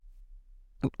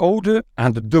Een ode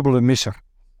aan de dubbele misser.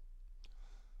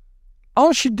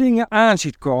 Als je dingen aan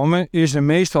ziet komen, is er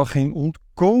meestal geen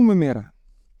ontkomen meer aan.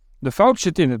 De fout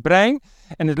zit in het brein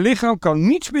en het lichaam kan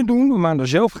niets meer doen om aan de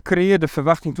zelf gecreëerde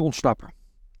verwachting te ontsnappen.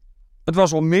 Het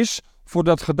was al mis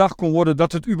voordat gedacht kon worden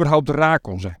dat het überhaupt raar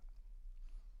kon zijn.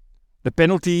 De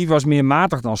penalty was meer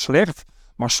matig dan slecht,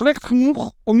 maar slecht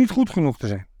genoeg om niet goed genoeg te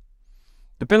zijn.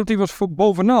 De penalty was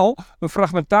bovenal een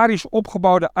fragmentarisch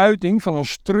opgebouwde uiting van een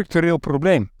structureel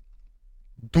probleem.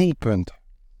 Doelpunten.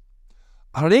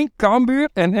 Alleen Cambuur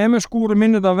en Emmen scoren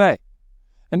minder dan wij.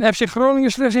 En FC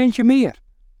Groningen slechts eentje meer.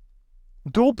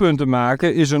 Doelpunten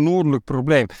maken is een noordelijk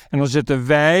probleem. En dan zetten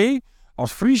wij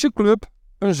als Friese club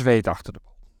een Zweed achter de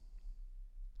bal.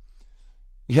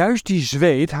 Juist die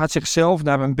Zweed had zichzelf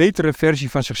naar een betere versie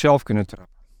van zichzelf kunnen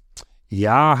trappen.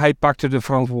 Ja, hij pakte de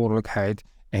verantwoordelijkheid.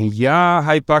 En ja,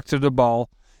 hij pakte de bal.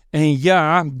 En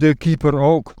ja, de keeper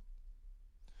ook.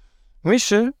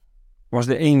 Missen was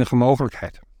de enige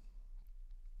mogelijkheid.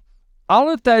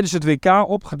 Alle tijdens het WK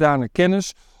opgedane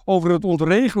kennis over het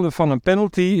ontregelen van een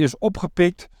penalty is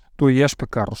opgepikt door Jesper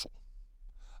Karlsson.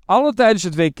 Alle tijdens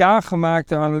het WK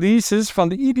gemaakte analyses van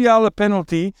de ideale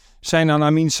penalty zijn aan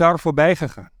Amin Sarr voorbij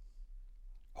gegaan.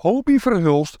 Hobie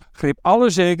Verhulst greep alle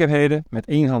zekerheden met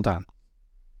één hand aan.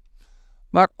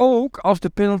 Maar ook als de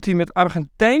penalty met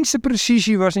Argentijnse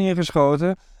precisie was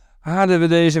ingeschoten, hadden we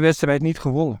deze wedstrijd niet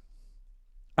gewonnen.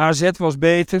 AZ was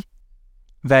beter,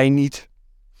 wij niet.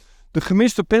 De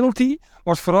gemiste penalty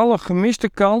was vooral een gemiste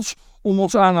kans om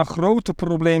ons aan een groter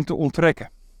probleem te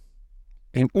onttrekken.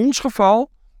 In ons geval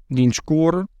dient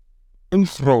scoren een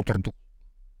groter doel.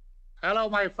 Hello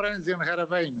my friends in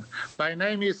Heerenveen. My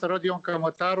name is Rodion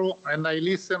Kamotaru and I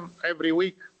listen every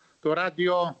week to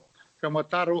Radio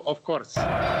Kamotaru of course.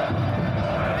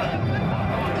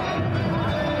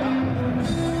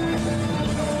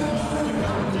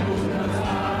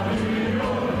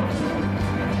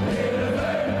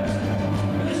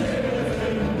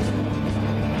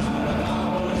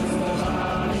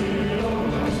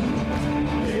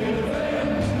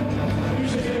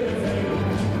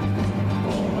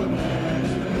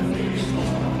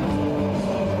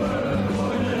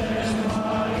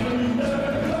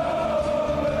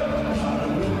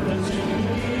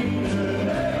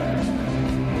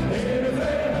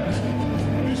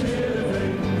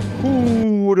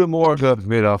 Goedemorgen,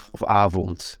 middag of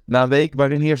avond. Na een week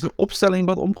waarin eerst de opstelling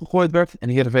wat omgegooid werd en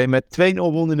Heerenveen met 2-0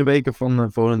 won in de beker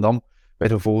van Volendam,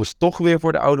 werd vervolgens toch weer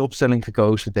voor de oude opstelling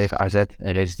gekozen tegen AZ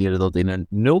en resulteerde dat in een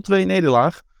 0-2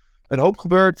 nederlaag. Een hoop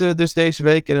gebeurt dus deze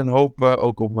week en een hoop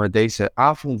ook om deze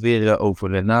avond weer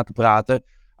over na te praten.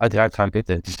 Uiteraard ga ik dit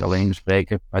niet alleen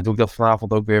bespreken, maar doe ik dat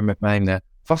vanavond ook weer met mijn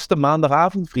vaste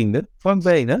maandagavondvrienden. Frank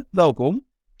Benen, welkom.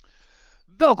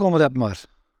 Welkom, Redmar.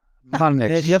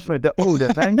 Jesper, de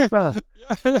Rijnspa.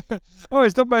 Oh,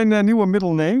 is dat mijn nieuwe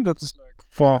middle name? Dat is leuk.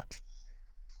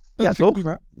 Ja, toch?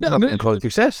 Ja, een groot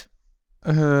succes.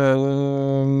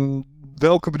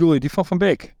 Welke bedoel je? Die van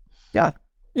Beek? Ja.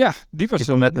 Ja, die was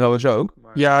zo net trouwens ook.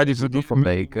 Ja, die van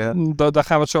Beek. Daar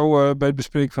gaan we het zo bij het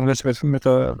bespreken van de wedstrijd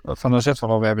van AZ wel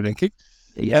over hebben, denk ik.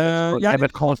 Jij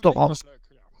bent gewoon toch al...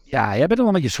 Ja, jij bent al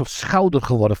een beetje een soort schouder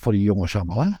geworden voor die jongens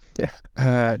allemaal, hè?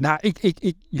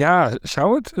 Ja,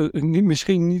 zou het?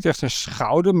 Misschien niet echt een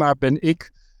schouder, maar ben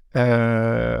ik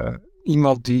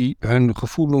iemand die hun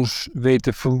gevoelens weet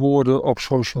te verwoorden op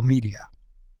social media.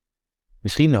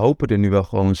 Misschien hopen er nu wel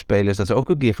gewoon spelers dat ze ook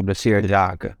een keer geblesseerd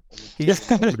raken.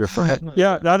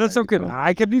 Ja, nou, dat is ook kunnen.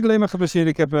 Ik heb niet alleen maar geblesseerd.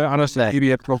 Ik heb anesthesie,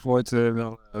 heb ik ook ooit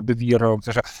wel bewierookt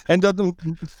en zo. En dat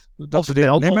soort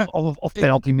dingen. Of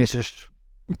penalty missers.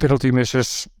 Penalty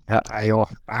missers. Ja, joh.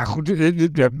 Maar goed,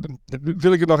 daar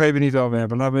wil ik het nog even niet over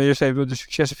hebben. Laten we eerst even de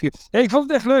successen vieren. Nee, ik vond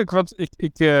het echt leuk, want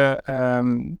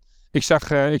ik zag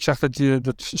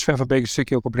dat Sven van Beek een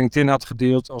stukje ook op LinkedIn had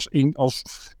gedeeld als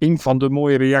een van de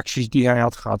mooie reacties die hij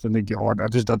had gehad. En ik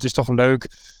dacht, dat is toch leuk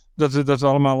dat we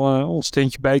allemaal ons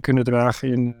steentje bij kunnen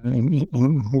dragen in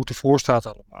hoe het ervoor staat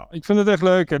allemaal. Ik vind het echt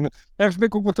leuk en ergens ben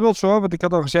ik ook wel trots hoor, want ik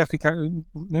had al gezegd,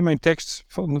 mijn tekst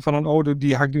van een ode,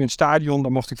 die had ik nu in het stadion,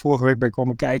 daar mocht ik vorige week bij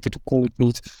komen kijken, toen kon ik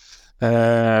niet.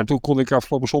 Toen kon ik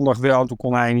afgelopen zondag wel, toen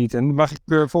kon hij niet. En mag ik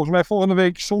volgens mij volgende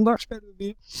week zondag spelen we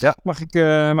weer. Ja.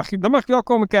 Dan mag ik wel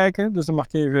komen kijken, dus dan mag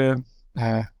ik even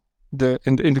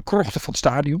in de krochten van het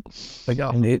stadion.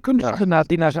 Ja, kunstenaar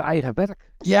die naar zijn eigen werk.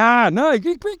 Ja, nou, ik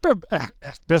ben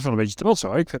echt best wel een beetje trots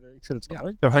hoor. Ik vind het wel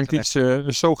leuk. Er hangt iets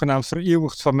zogenaamd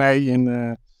vereeuwigd van mij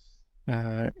in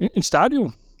het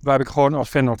stadion. Waar ik gewoon als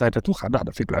fan altijd naartoe ga. Nou,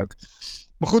 dat vind ik leuk.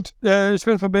 Maar goed,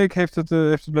 Sven van Beek heeft het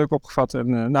leuk opgevat.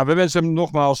 En we wensen hem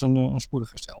nogmaals een spoedig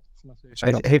herstel. vanaf deze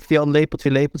kant. Heeft hij al een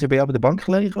lepeltje bij jou op de bank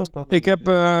gelegen? Of dat?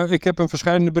 Ik heb een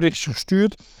verschillende berichtjes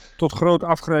gestuurd. Tot groot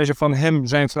afgrijzen van hem,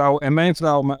 zijn vrouw en mijn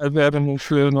vrouw. Maar we hebben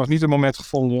nog niet een moment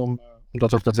gevonden om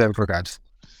dat ook daadwerkelijk uit te voeren.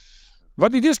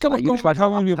 Wat niet is, kan nog komen.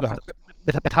 Gaan we jullie op de hand.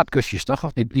 Met hardkusjes, toch?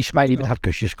 Of niet? Die smijt niet met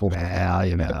hardkusjes. Kom. Ja,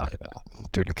 jawel.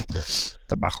 Natuurlijk.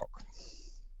 Dat mag ook.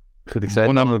 Goed, ik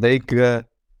zei dan een week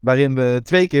waarin we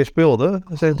 2 keer speelden.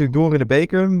 We zijn natuurlijk door in de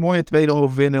beker. Een mooie 2-0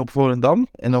 overwinning op Volendam.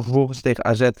 En dan vervolgens tegen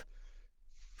AZ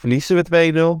verliezen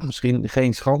we 2-0. Misschien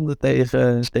geen schande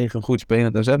tegen een goed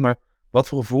spelend AZ. Maar wat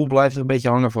voor gevoel blijft er een beetje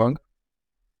hangen, Frank?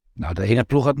 Nou, de ene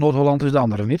ploeg uit Noord-Holland is de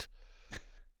andere niet.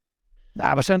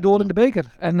 Nou, we zijn door in de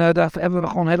beker. En daar hebben we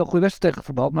gewoon een hele goede wedstrijd tegen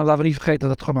voetbal. Maar laten we niet vergeten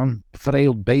dat het gewoon een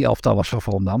veredeld B-elftal was van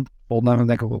Volendam. Volendam heeft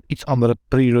denk ik ook iets andere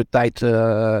prioriteit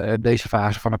in deze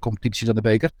fase van de competitie dan de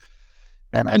beker.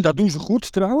 En dat doen ze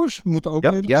goed trouwens. We moeten ook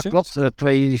ja, klopt.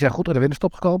 2 die zijn goed uit de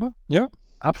winterstop gekomen. Ja.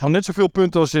 Absoluut. Al net zoveel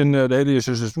punten als in de hele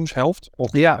eerste seizoenshelft.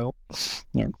 Ja.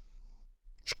 Ja. Dat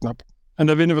is knap. En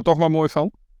daar winnen we toch maar mooi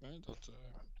van.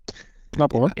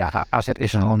 Knap hoor. Ja, AZ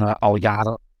is gewoon al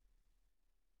jaren...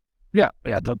 Ja,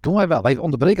 dat doen wij wel. Wij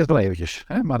onderbreken het wel eventjes.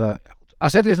 Hè? Maar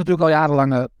AZ is natuurlijk al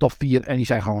jarenlang top 4. En die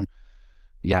zijn gewoon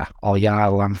al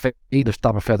jarenlang vele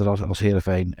stappen verder als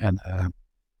Heerenveen. En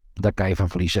daar kan je van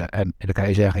verliezen. En dan kan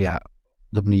je zeggen,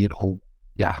 de manier hoe...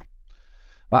 Ja.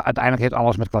 Maar uiteindelijk heeft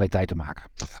alles met kwaliteit te maken.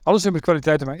 Alles heeft met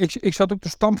kwaliteit te maken. Ik zat ook te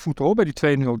stampvoeten hoor, bij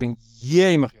die 2-0. Ik denk,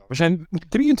 jemig. We zijn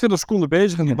 23 seconden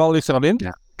bezig en de bal ligt er al in.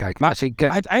 Ja, kijk. Maar als ik,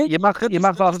 uiteindelijk... je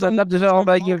mag wel... Dat is wel een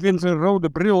beetje... Wint een rode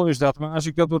bril is dat. Maar als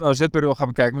ik dat door de AZ-bril ga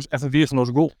bekijken, was het echt een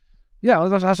weergeloze goal. Ja, dat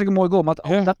was een hartstikke mooi goal. Maar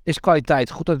dat is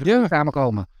kwaliteit. Goed dat we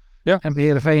samenkomen. Ja. En bij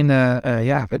Heerenveen,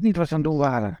 weet niet wat ze aan het doen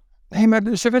waren. Nee,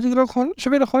 maar ze werden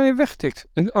gewoon even weggetikt.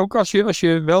 En ook als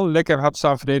je wel lekker had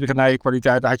staan verdedigen naar je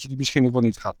kwaliteit, had je die misschien ook wel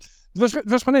niet gehad. Het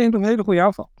was gewoon een hele goede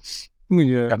aanval.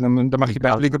 Dan mag je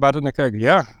bij de linkerbuiten naar kijken.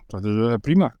 Ja, dat is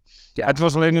prima. Ja, het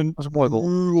was alleen een mooi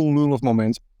goal. lullig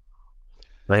moment.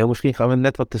 Nou, misschien gaan we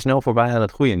net wat te snel voorbij aan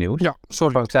het goede nieuws. Ja,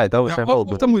 sorry. Frank zei het, we zijn wel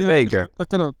dat moet je beker. Dat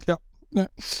kan ook,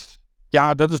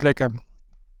 ja, dat is lekker.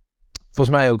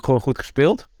 Volgens mij ook gewoon goed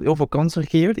gespeeld. Heel veel kansen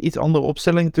gecreëerd. Iets andere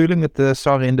opstelling natuurlijk. Met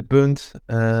Sarri in de punt.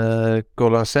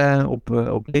 Collassin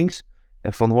op links.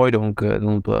 En Van Hooijdonk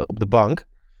op de bank.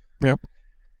 Ja.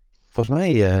 Volgens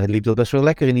mij liep dat best wel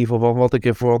lekker in ieder geval. Van wat ik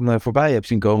er voorbij heb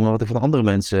zien komen. Wat ik van andere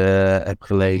mensen heb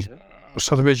gelezen. Er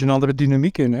zat een beetje een andere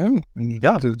dynamiek in. Hè?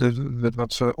 Ja. werd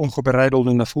wat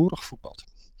ongebreideld naar voren gevoetbald.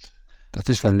 Dat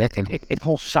is wel lekker. Ik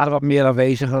vond Sarri wat meer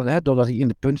aanwezig. Doordat hij in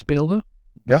de punt speelde.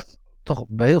 Ja. Toch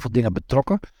bij heel veel dingen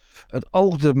betrokken. Het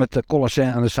oogde met de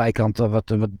Collassin aan de zijkant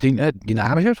wat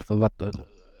dynamischer. Wat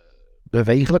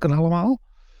bewegelijker allemaal.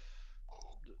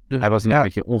 Dus, hij was een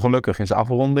beetje ongelukkig in zijn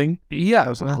afronding.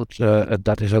 Ja, goed.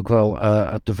 Dat is ook wel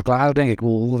te verklaren, denk ik.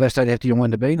 Hoeveel wedstrijden heeft die jongen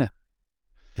in de benen?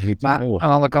 Maar aan de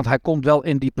andere kant, hij komt wel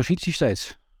in die positie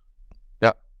steeds.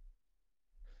 Ja.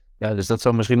 Ja, dus dat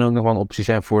zou misschien ook nog wel een optie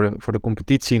zijn voor de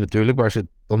competitie natuurlijk. Waar ze het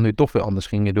dan nu toch weer anders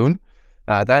gingen doen.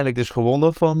 Nou, uiteindelijk dus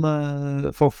gewonnen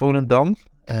van Volendam.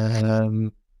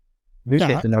 Nu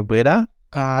zit er nou Breda.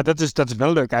 Dat is wel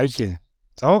een leuk uitje.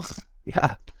 Toch?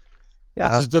 Ja.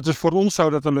 Dat is voor ons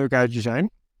zou dat een leuk uitje zijn.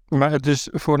 Maar het is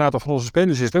voor een aantal van onze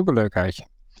spelers is het ook een leuk uitje.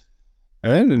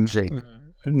 Zeker.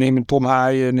 Neem een Tom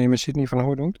Haaien, neem een Sidney van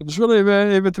Hooijdonk. Dat is wel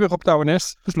even terug op het oude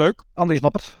nest. Dat is leuk. Andries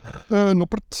Noppert.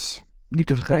 Noppert. Niet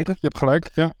te vergeten. Je hebt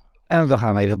gelijk, ja. En dan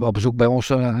gaan we even op bezoek bij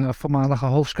onze voormalige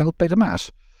hoofdscout Peter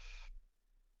Maas.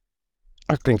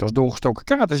 Dat klinkt als doorgestoken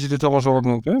kaart als je dit allemaal zo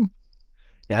opnoemt, hè? Ja,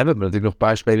 we hebben natuurlijk nog een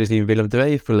paar spelers die een Willem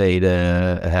II verleden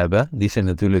hebben. Die zijn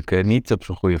natuurlijk niet op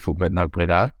zo'n goede voet met NAC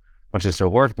Breda. Maar als je het zo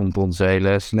hoort, komt onze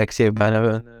hele selectie heeft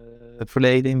bijna een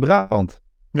verleden in Brabant.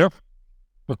 Ja,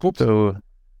 dat klopt. Zo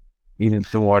in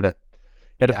te worden.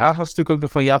 Ja, de vraag was natuurlijk ook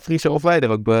nog van Jaap Friese of wij er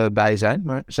ook bij zijn.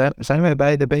 Maar zijn wij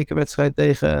bij de bekerwedstrijd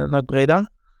tegen NAC Breda?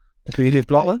 Hebben jullie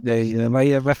plannen? Nee,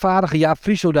 wij vaardigen Jaap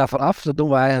Friso daarvan af. Dat doen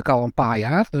we eigenlijk al een paar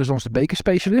jaar. Dat is onze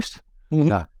bekerspecialist.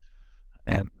 Ja.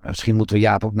 En misschien moeten we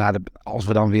Jaap ook als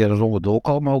we dan weer een ronde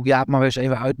doorkomen, ook Jaap maar eens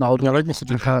even uitnodigen. Ja, lijkt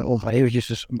me goed. Om eventjes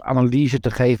dus een analyse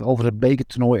te geven over het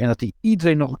bekertoernooi. En dat hij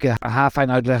iedereen nog een keer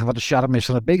haarfijn uitleggen wat de charme is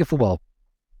van het bekervoetbal.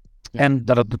 Ja. En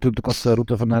dat het natuurlijk de kortste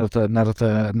route van naar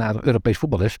het Europees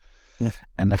voetbal is. Ja.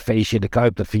 En een feestje in de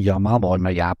Kuip, dat vind je allemaal mooi.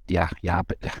 Maar Jaap,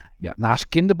 naast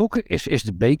kinderboeken is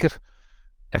de beker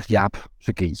echt Jaap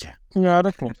zijn kindje. Ja,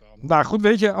 dat klopt. Nou goed,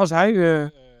 weet je, als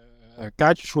hij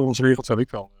kaartjes voor ons regelt, zal ik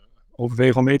wel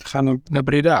overwegen om mee te gaan naar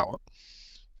Breda, hoor.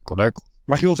 Correct.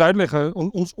 Mag je ons uitleggen,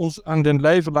 ons aan den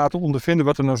lijve laten ondervinden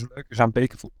wat er nou zo leuk is aan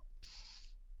bekervoetbal?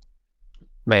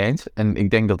 Mee eens. En ik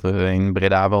denk dat we in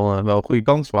Breda wel een goede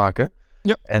kans maken.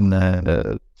 Ja. En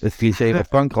het cliché wat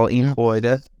Frank al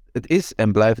ingooide, het is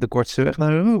en blijft de kortste weg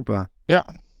naar Europa.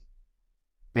 Ja.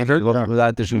 Wat we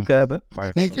daar te zoeken hebben. Maar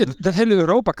Nee, dat hele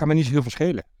Europa kan me niet zo heel veel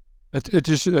schelen. Het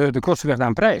is de kortste weg naar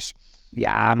een prijs.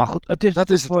 Ja, maar goed, het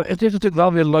is natuurlijk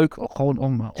wel weer leuk gewoon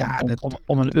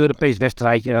om een Europees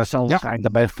wedstrijdje. Dat zal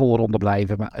waarschijnlijk bij de voorronde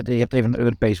blijven. Maar je hebt even een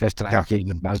Europees wedstrijdje in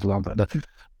het buitenland.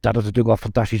 Dat is natuurlijk wel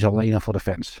fantastisch alleen voor de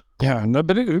fans. Ja, daar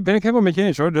ben ik helemaal met je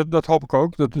eens hoor. Dat hoop ik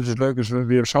ook. Dat is dus leuk als we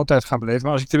weer zo'n tijd gaan beleven.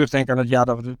 Maar als ik terugdenk aan het jaar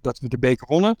dat we de beker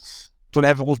wonnen. Toen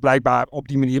hebben we ons blijkbaar op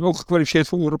die manier ook gekwalificeerd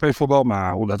voor Europees voetbal.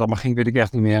 Maar hoe dat allemaal ging, weet ik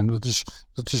echt niet meer. En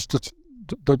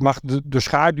dat mag de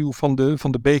schaduw van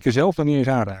de beker zelf dan niet eens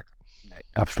aanraken. Nee,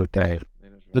 absoluut. Nee.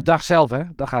 De dag zelf, hè?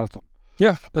 Daar gaat het om.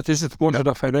 Ja, dat is het. Mooiste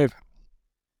dag van je leven.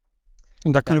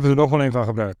 En daar kunnen we er nog wel een van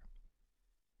gebruiken.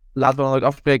 Laten we dan ook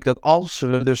afspreken dat als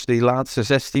we dus die laatste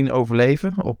 16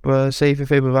 overleven op 7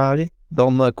 februari,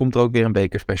 dan komt er ook weer een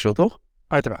bekerspecial, toch?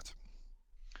 Uiteraard.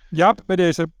 Jaap, bij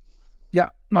deze.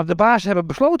 Ja, maar de baas hebben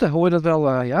besloten. Hoor je dat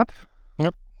wel, Jaap?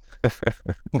 Ja.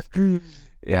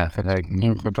 Ja,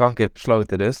 Frank heeft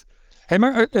besloten dus. Hé,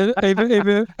 maar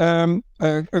even.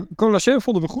 Colosseum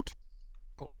vonden we goed.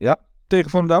 Ja. Tegen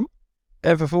Volendam.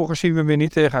 En vervolgens zien we hem weer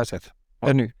niet tegen AZ.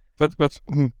 En nu? Het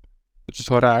is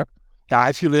wel raar. Ja,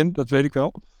 hij viel in, dat weet ik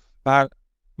wel. Maar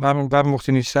waarom mocht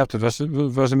hij niet starten?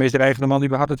 Het was de meest dreigende man die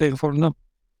we hadden tegen Volendam.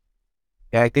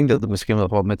 Ja, ik denk dat het misschien wel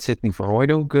wat met Sidney van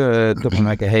Hooijdonk te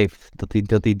maken heeft.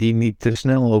 Dat hij die niet te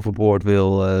snel overboord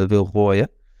wil gooien.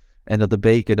 En dat de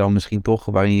beker dan misschien toch,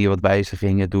 waarin hij wat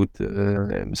wijzigingen doet,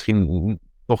 misschien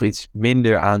toch iets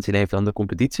minder aanzien heeft dan de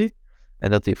competitie.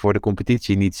 En dat hij voor de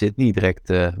competitie niet Sidney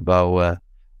direct wou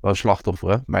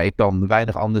slachtofferen. Maar ik kan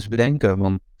weinig anders bedenken,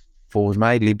 want volgens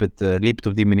mij liep het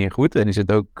op die manier goed. En is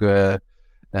het ook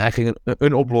eigenlijk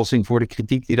een oplossing voor de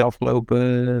kritiek die de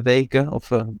afgelopen weken, of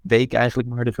week eigenlijk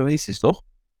maar er geweest is, toch?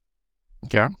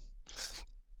 Ja.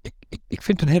 Ik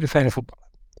vind het een hele fijne voetballer.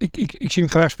 Ik zie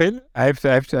hem graag spelen. Hij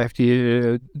heeft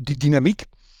die dynamiek.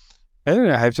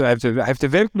 Hij heeft de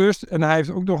werklust en hij heeft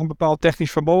ook nog een bepaald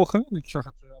technisch vermogen. Ik zag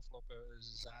het afgelopen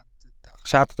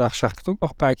zaterdag zag ik het ook nog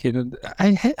een paar keer.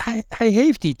 Hij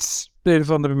heeft iets op de een of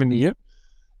andere manier.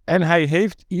 En hij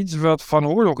heeft iets wat Van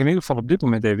Hooijdonk in ieder geval op dit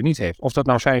moment even niet heeft. Of dat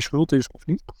nou zijn schuld is of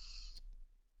niet.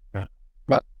 Ja.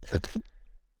 Maar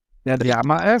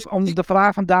om de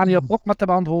vraag van Daniel Bokma te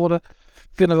beantwoorden.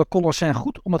 Vinden we Colossijn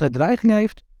goed omdat hij dreiging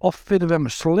heeft? Of vinden we hem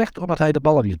slecht omdat hij de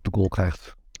ballen niet op de goal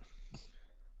krijgt?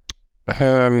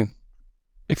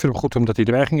 Ik vind hem goed omdat hij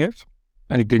dreiging heeft.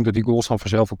 En ik denk dat die goals dan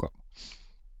vanzelf ook komen.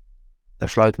 Daar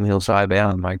sluit hem heel saai bij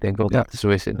aan, maar ik denk wel dat het zo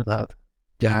is inderdaad.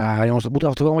 Ja, jongens, dat moet af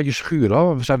en toe wel een beetje schuren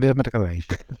hoor. We zijn weer met elkaar eens.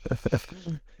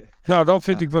 Nou, dan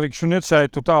vind ik wat ik zo net zei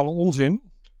totale onzin.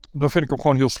 Dan vind ik hem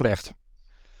gewoon heel slecht.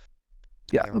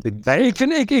 Ja, want ik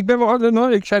ben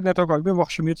wel, ik zei het net ook al, ik ben wel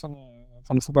gecharmeerd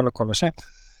van de voetballer Colossijn.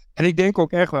 En ik denk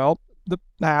ook echt wel,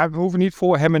 we hoeven niet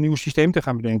voor hem een nieuw systeem te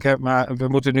gaan bedenken, maar we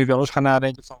moeten nu wel eens gaan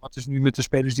nadenken van wat is nu met de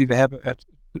spelers die we hebben het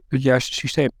juiste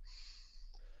systeem.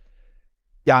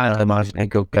 Ja, maar als je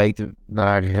denk ik ook kijkt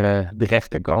naar de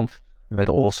rechterkant met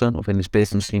Olsen, of in de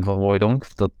spits misschien van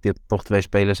Hooijdonk, dat dit toch twee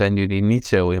spelers zijn die niet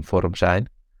zo in vorm zijn.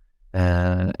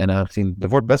 En aangezien, er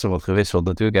wordt best wel wat gewisseld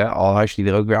natuurlijk, hè. Al-Hash die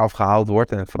er ook weer afgehaald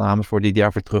wordt en Van Amersfoort die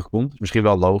jaar weer terugkomt. Misschien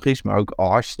wel logisch, maar ook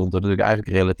Al-Hash stond er natuurlijk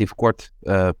eigenlijk relatief kort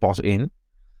pas in.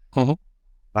 Uh-huh.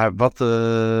 Maar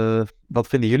wat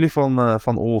vinden jullie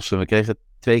van Olsen? We kregen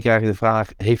 2 keer de vraag,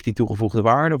 heeft hij toegevoegde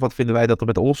waarde? Of wat vinden wij dat er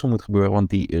met Olsen moet gebeuren? Want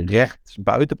die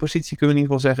rechtsbuitenpositie, kunnen we in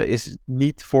ieder geval zeggen, is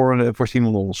niet voor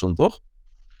Simon Olsen, toch?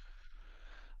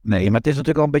 Nee, maar het is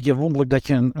natuurlijk al een beetje wonderlijk dat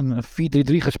je een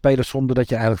 4-3-3 gaat spelen zonder dat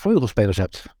je eigenlijk vleugelspelers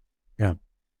hebt. Ja.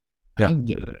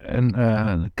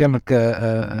 En kennelijk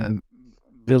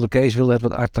wilde Kees het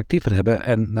wat attractiever hebben.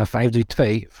 En naar 5-3-2,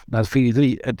 naar 4-3,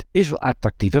 het is wel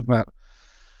attractiever, maar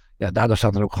ja, daardoor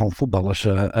staan er ook gewoon voetballers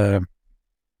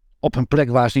op een plek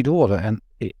waar ze niet horen. En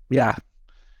ja,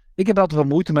 ik heb altijd wel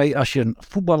moeite mee als je een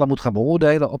voetballer moet gaan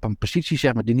beoordelen op een positie,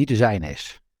 zeg maar, die niet te zijn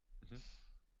is.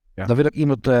 Ja. Dan wil ik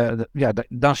iemand,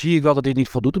 dan zie ik wel dat hij niet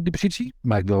voldoet op die positie,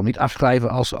 maar ik wil hem niet afschrijven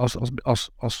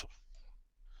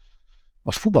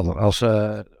als voetballer.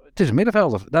 Het is een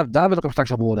middenvelder, daar wil ik hem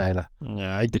straks op beoordelen.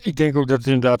 Ja, ik denk ook dat het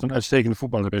inderdaad een uitstekende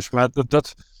voetballer is, maar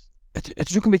het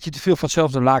is ook een beetje te veel van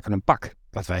hetzelfde laken en pak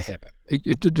wat wij hebben.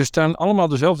 Er staan allemaal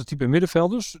dezelfde type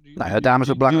middenvelders. Daarom is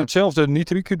het belangrijk. Die hetzelfde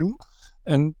niet doen.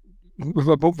 En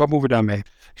wat moeten we daarmee?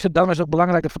 Ik zeg, daarom is het ook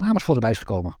belangrijk dat Van Amersfoort erbij is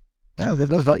gekomen. Ja,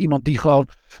 dat is wel iemand die gewoon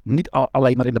niet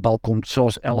alleen maar in de bal komt,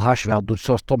 zoals El Hash wel doet,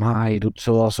 zoals Tom Haaien doet,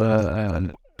 zoals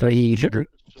Trahi.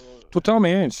 Totaal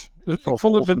mee eens.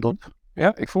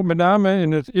 Ja, ik vond met name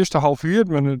in het eerste half uur,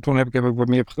 maar toen heb ik wat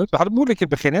meer gelukt. We hadden het moeilijk in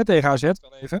het begin tegen AZ,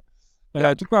 wel even. Maar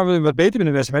ja, toen kwamen we wat beter in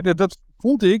de wedstrijd. En dat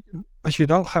vond ik, als je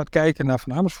dan gaat kijken naar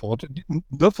Van Amersfoort,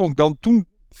 dat vond ik dan toen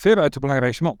veruit de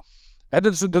belangrijkste man. Dat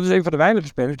is een van de weinige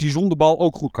spelers die zonder bal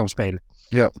ook goed kan spelen.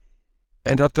 Ja.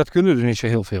 En dat kunnen er niet zo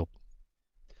heel veel.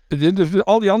 Dus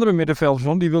al die andere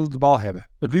middenvelders, die willen de bal hebben.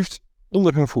 Het liefst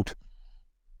onder hun voet.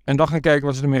 En dan gaan kijken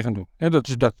wat ze ermee gaan doen.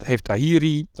 Dat heeft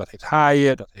Tahiri, dat heeft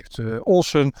Haaien, dat heeft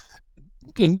Olsen.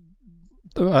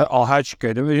 Al-Hadj kun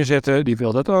je er weer inzetten, die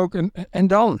wil dat ook. En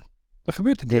dan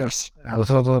gebeurt er niks. Ja, dat is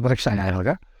wat ik zei eigenlijk,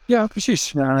 hè? Ja,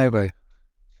 precies. Ja, nee, oké.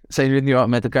 Zijn jullie het nu al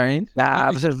met elkaar eens?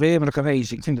 Ja, we zijn het weer met elkaar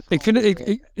eens. Ik vind het... Ik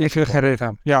vind er geen reet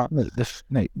aan. Ja.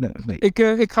 Nee.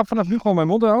 Ik ga vanaf nu gewoon mijn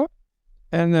mond houden.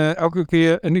 En elke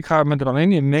keer, en ik ga me er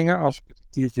alleen in mengen als ik het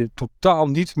keertje totaal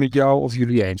niet met jou of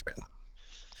jullie eens ben.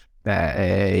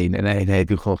 Nee,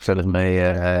 doe gewoon gezellig mee,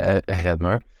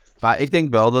 Redmer. Maar ik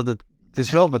denk wel dat het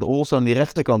is wel met Olsen aan die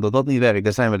rechterkant dat niet werkt.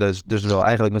 Daar zijn we dus wel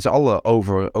eigenlijk met z'n allen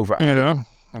over. Ja,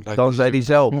 Dan zei hij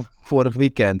zelf vorig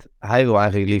weekend, hij wil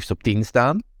eigenlijk liefst op 10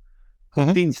 staan.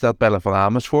 Op 10 staat Pelle van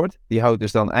Amersfoort. Die houdt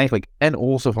dus dan eigenlijk en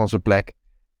Olsen van zijn plek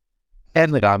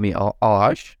en Rami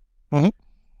Al-Hash.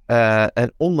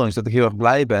 En ondanks dat ik heel erg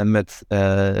blij ben met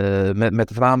de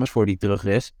Van Amersfoort die terug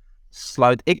is,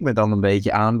 sluit ik me dan een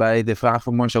beetje aan bij de vraag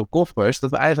van Marcel Koffers, dat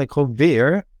we eigenlijk gewoon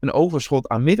weer een overschot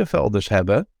aan middenvelders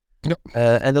hebben. Ja.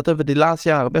 En dat hebben we de laatste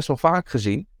jaren best wel vaak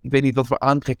gezien. Ik weet niet wat voor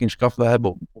aantrekkingskracht we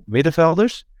hebben op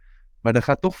middenvelders, maar er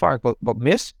gaat toch vaak wat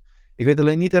mis. Ik weet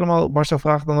alleen niet helemaal, Marcel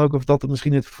vraagt dan ook of dat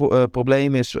misschien het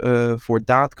probleem is voor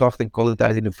daadkracht en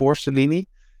kwaliteit in de voorste linie.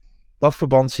 Dat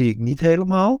verband zie ik niet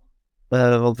helemaal.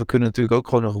 Want we kunnen natuurlijk ook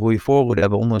gewoon een goede voorhoede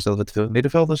hebben, ondanks dat we te veel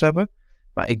middenvelders hebben.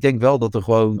 Maar ik denk wel dat er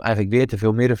gewoon eigenlijk weer te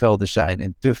veel middenvelders zijn.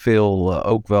 En te veel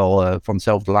ook wel van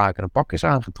hetzelfde laken een pak is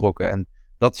aangetrokken. En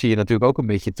dat zie je natuurlijk ook een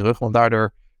beetje terug. Want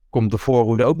daardoor komt de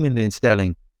voorhoede ook minder in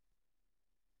stelling.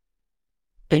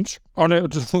 Eens? Oh nee,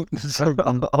 dat is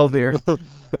alweer.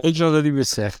 Ik zou dat niet meer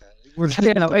zeggen. Ga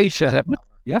jij nou eens hebben?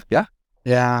 Ja?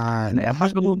 Ja, nee,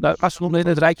 als we in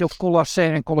het rijtje op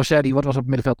Collarset en Collarset, die wordt wel eens op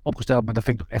het middenveld opgesteld, maar dat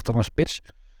vind ik toch echt wel een spits.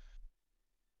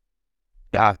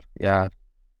 Ja.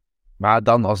 Maar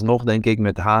dan alsnog denk ik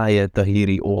met Haaien,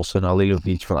 Tahiri, Olsen,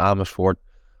 Alilovic van Amersfoort,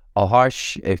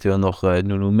 Al-Hash, eventueel nog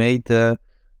Nuno Mete,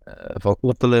 Van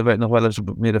Ottelen werd nog wel eens op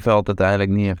het middenveld uiteindelijk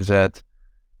neergezet.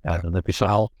 Ja, dan heb je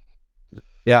Saal.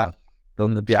 Ja,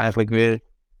 dan heb je eigenlijk weer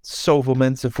zoveel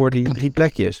mensen voor die 3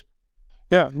 plekjes.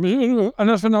 Ja, en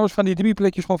als we nou eens van die 3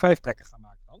 plekjes gewoon 5 plekken gaan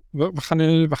maken dan.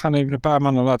 We gaan even een paar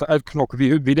mannen laten uitknokken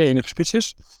wie de enige spits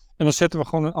is. En dan zetten we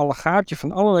gewoon een allegaartje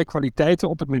van allerlei kwaliteiten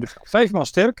op het middenveld. 5 man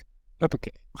sterk,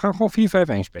 huppakee. We gaan gewoon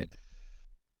 4-5-1 spelen.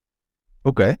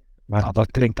 Oké. Maar Nou,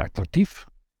 dat klinkt attractief.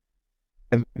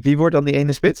 En wie wordt dan die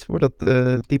ene spits? Wordt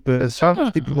dat type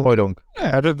Sar, type Hooijdonk?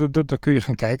 Ja, dan kun je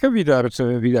gaan kijken wie daar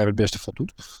het beste voor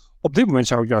doet. Op dit moment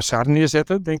zou ik jou Sar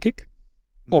neerzetten, denk ik.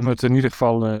 Om het in ieder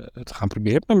geval te gaan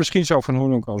proberen. Maar misschien zou Van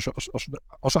Hooijdonk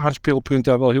als aanspeelpunt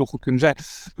daar wel heel goed kunnen zijn.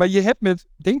 Maar je hebt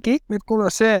denk ik, met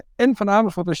Collarset en Van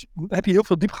Amersfoort, heb je heel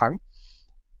veel diepgang.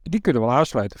 Die kunnen wel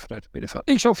aansluiten vanuit het middenveld.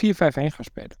 Ik zou 4-5-1 gaan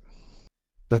spelen.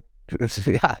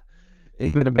 Ja,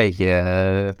 ik ben een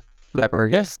beetje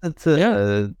flabbergasted.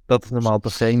 Dat is normaal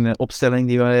toch geen opstelling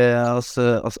die wij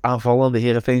als aanvallende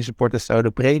Heerenveen supporters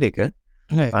zouden prediken.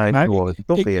 Nee, maar hoor het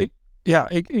toch weer.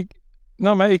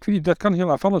 Dat kan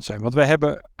heel aanvallend zijn. Want wij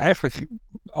hebben eigenlijk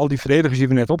al die verdedigers die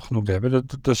we net opgenoemd hebben,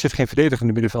 er zit geen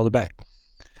verdedigende middenvelder bij.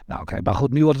 Nou oké, maar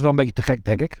goed, nu wordt het wel een beetje te gek,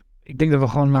 denk ik. Ik denk dat we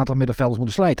gewoon een aantal middenvelders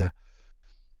moeten slijten.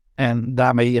 En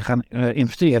daarmee gaan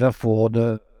investeren voor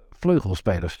de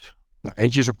vleugelspelers. Nou,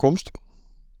 eentje is op komst.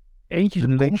 Eentje is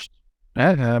op komst.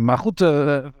 Maar goed,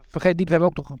 vergeet niet, we hebben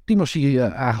ook nog Timossi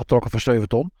aangetrokken voor 7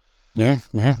 ton. Ja.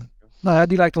 Nou ja,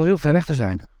 die lijkt al heel ver weg te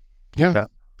zijn. Ja.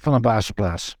 Van een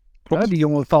basisplaats. Die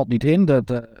jongen valt niet in.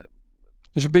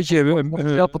 Dus een beetje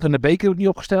geld wordt in de beker ook niet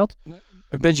opgesteld.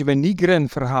 Een Benjamin Nygren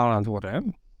verhaal aan het worden, hè?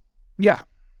 Ja.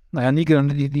 Nou ja, Nygren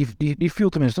die viel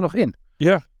tenminste nog in.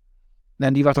 Ja.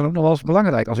 En die was dan ook nog wel eens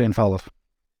belangrijk als invaller.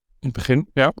 In het begin,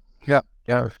 ja.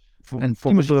 En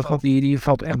die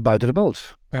valt echt buiten de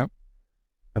boot. Ja.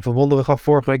 En Van Wonderen gaf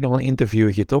vorige week nog een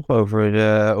interviewtje, toch?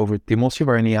 Over Timossi,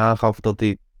 waarin hij aangaf dat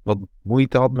hij wat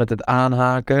moeite had met het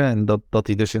aanhaken. En dat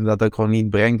hij dus inderdaad ook gewoon niet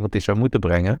brengt wat hij zou moeten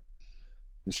brengen.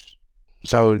 Dus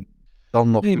zou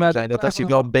dan nog zijn dat als hij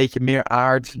wel een beetje meer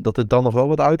aardt, dat het dan nog wel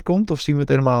wat uitkomt? Of zien we het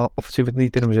helemaal, of zien we het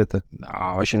niet in hem zitten?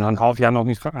 Nou, als je na een half jaar nog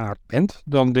niet geaard bent,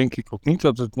 dan denk ik ook niet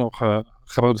dat het nog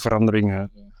grote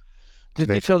veranderingen... Het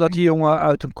is niet zo dat die jongen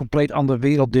uit een compleet ander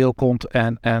werelddeel komt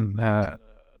en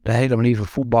de hele manier van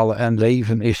voetballen en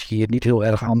leven is hier niet heel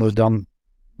erg anders dan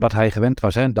wat hij gewend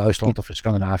was, hè, in Duitsland of in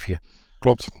Scandinavië.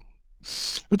 Klopt.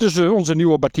 Het is onze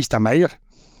nieuwe Batista Meijer.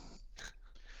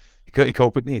 Ik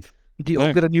hoop het niet. Die ook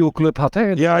Nee. weer een nieuwe club had, hè?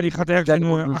 Ja, die gaat ergens in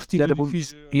de 18e derde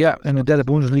divisie. Ja, in de derde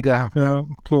Bundesliga. Ja,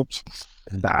 klopt.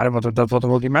 Daar, dat wordt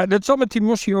er ook niet. Maar dat zal met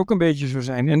Timossi ook een beetje zo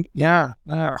zijn. En ja,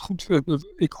 nou ja, goed.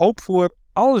 Ik hoop voor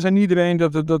alles en iedereen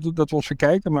dat we ons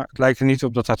verkijken. Maar het lijkt er niet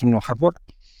op dat hem nog gaat worden.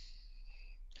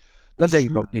 Dat denk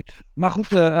ik ook niet. Maar goed,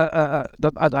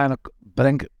 dat uiteindelijk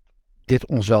brengt dit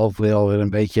ons wel weer een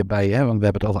beetje bij, hè? Want we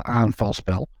hebben het over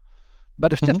aanvalspel. Bij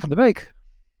de stat van de week.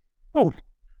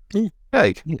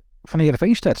 Kijk, Van de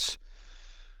Heerenveen stats.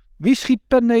 Wie schiet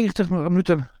per 90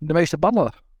 minuten de meeste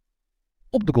ballen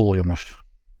op de goal, jongens?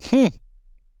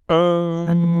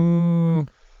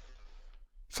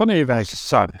 Van Eerwijk.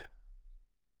 Sar.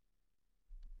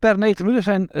 Per 90 minuten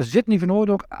zijn Sidney van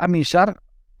Hooijdonk, Amin Sarr,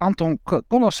 Anton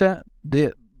Kollassen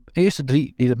de eerste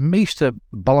 3 die de meeste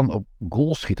ballen op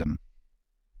goal schieten.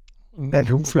 En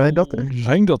hoeveel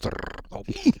zijn dat er?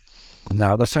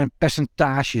 Nou, dat zijn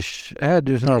percentages. Hè?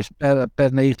 Dus dat is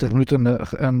per 90 minuten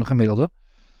een gemiddelde.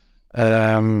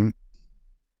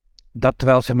 Dat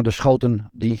terwijl zeg maar, de schoten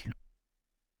die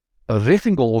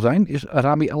richting goal zijn, is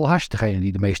Rami El Hash degene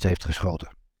die de meeste heeft geschoten.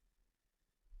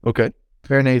 Oké.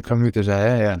 Per 90 minuten zei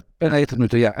hij, ja. Per 90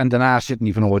 minuten, ja. En daarna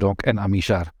Sidney van Hooijdonk en Amin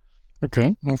Sarr.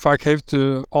 Oké. Hoe vaak heeft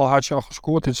Al Hadji al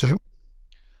gescoord dit seizoen?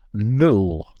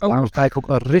 0. Daarom sta ik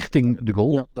ook richting de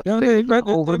goal. Ja, nee, ik weet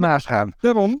Over naast gaan.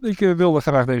 Daarom, ik wilde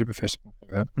graag deze bevestigen.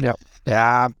 Ja.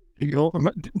 Ja, joh,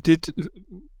 maar dit...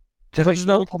 Zeg maar, nou,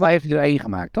 volgens mij heeft hij er 1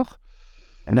 gemaakt, toch?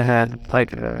 En dan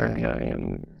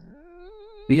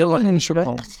Die heel een soort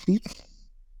van...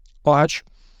 Al Hadji.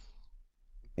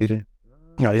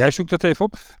 Ja, jij zoekt dat even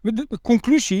op. De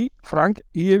conclusie, Frank,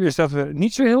 hier is dat we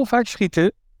niet zo heel vaak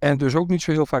schieten en dus ook niet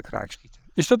zo heel vaak raak schieten.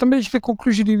 Is dat een beetje de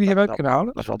conclusie die we hieruit kunnen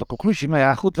halen? Dat is wel de conclusie. Maar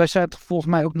ja, goed, wij zijn het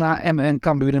volgens mij ook na Emmen en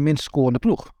Cambuur de minst scorende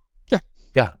ploeg.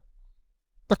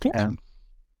 Dat klopt. En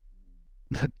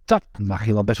dat mag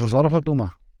je wel best wel zorgelijk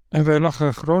noemen. En wij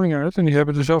lachen Groningen uit en die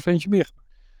hebben er zelf eentje meer.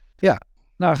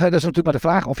 Nou, dat is natuurlijk maar de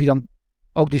vraag of je dan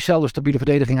ook diezelfde stabiele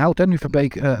verdediging houdt. Hè? Nu Van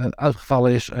Beek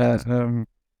uitgevallen is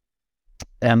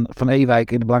en Van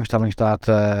Ewijk in de belangstelling staat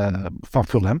van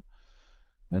Fulham.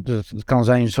 Dus het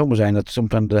kan zomaar zijn dat soms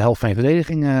de helft van je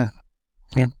verdediging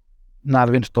na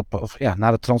de winterstop of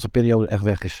na de transferperiode echt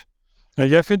weg is. Nou,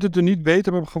 jij vindt het er niet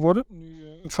beter op geworden,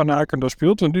 nu Van Aken daar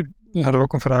speelt. Want nu hadden we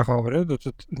ook een vraag over. Hè?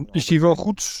 Is die wel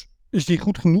goed? Is die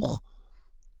goed genoeg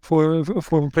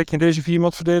voor een plekje in deze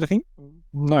viermansverdediging?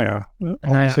 Nou ja,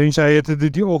 misschien zei het,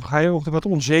 hij oogde wat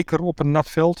onzeker op een nat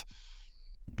veld.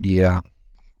 Ja.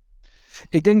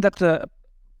 Ik denk dat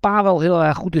Pavel heel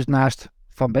erg goed is naast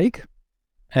Van Beek.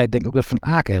 En ik denk ook dat Van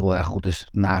Aken heel erg goed is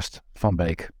naast Van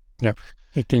Beek.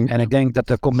 Ik denk dat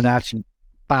de combinatie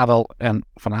Pavel en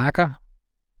Van Aken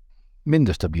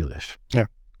minder stabiel is. Ja.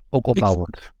 Ook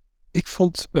opbouwend. Ik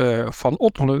vond Van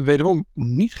Ottelen wederom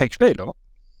niet gek spelen, hoor.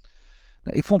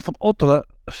 Ik vond Van Ottelen,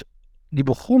 die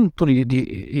begon toen hij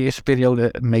die eerste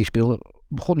periode meespeelde,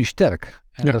 begon hij sterk.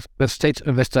 En dat werd steeds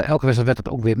een wedstrijd, elke wedstrijd werd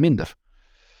het ook weer minder.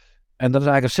 En dat is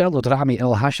eigenlijk hetzelfde wat Rami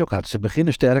El Hash ook had. Ze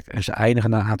beginnen sterk en ze eindigen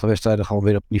na een aantal wedstrijden gewoon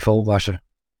weer op het niveau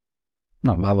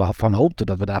waar we van hoopten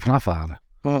dat we daar vanaf waren.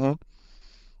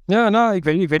 Ja, nou, ik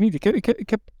weet niet. Ik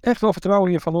heb echt wel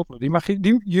vertrouwen in Van Ottelen.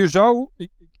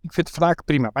 Ik vind Van Aken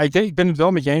prima. Maar ik ben het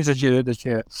wel met je eens dat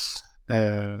je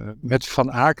met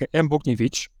Van Aken en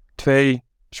Bogniewicz 2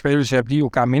 spelers hebt die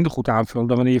elkaar minder goed aanvullen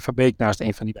dan wanneer je Van Beek naast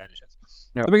een van die beiden zet.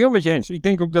 Ja. Dat ben ik wel met je eens. Ik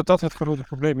denk ook dat dat het grote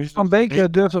probleem is. Van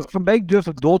Beek durft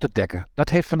het door te dekken. Dat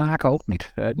heeft Van Aken ook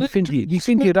niet. Die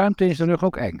vindt die ruimte in zijn rug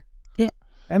ook eng. Ja.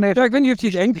 En ik weet niet of hij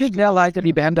het eng vindt. Die snelheid en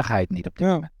die behendigheid niet op dit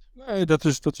moment. Nee, dat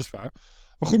is waar.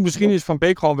 Maar goed, misschien is Van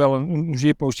Beek gewoon wel een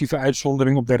zeer positieve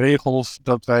uitzondering op de regels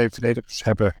dat wij verdedigers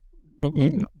hebben.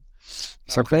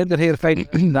 Ik weet dat Heerenveen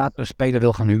inderdaad een speler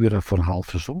wil gaan huren voor een half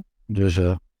seizoen. Dus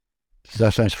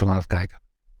daar zijn ze van aan het kijken.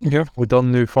 Ja. Moet dan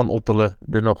nu Van Ottelen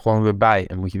er nog gewoon weer bij?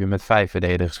 En moet je weer met 5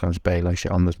 verdedigers gaan spelen als je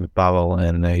anders met Pavel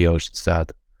en Joost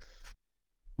staat?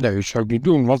 Nee, dat zou ik niet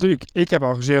doen. Want ik heb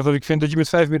al gezegd dat ik vind dat je met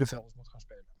 5 middenvelders moet gaan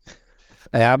spelen.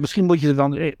 Nou ja, misschien moet je er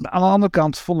dan... Aan de andere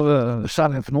kant vonden we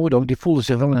Sarr en Van Hooijdonk, die voelden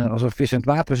zich wel als een vis in het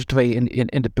water tussen 2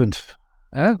 in de punt.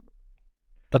 Hè?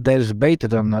 Dat deden ze beter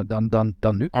dan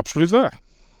nu. Absoluut waar.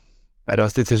 Ja, dat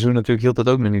was dit seizoen natuurlijk hield dat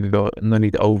ook nog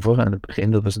niet over. En het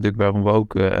begin, dat was natuurlijk waarom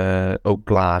we ook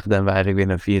klaagden. En we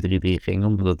eigenlijk weer naar 4-3-3 gingen.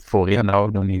 Omdat het voorin nou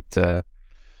ook nog niet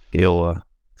heel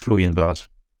vloeiend was.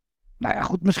 Nou ja,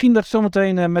 goed. Misschien dat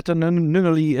zometeen met een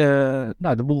Nunnally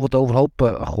de boel wat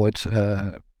overhoop gooit.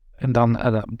 En dan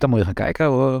moet je gaan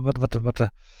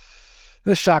kijken.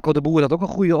 Sako de Boer had ook een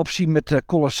goede optie met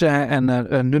Colossin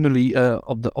en Nunnally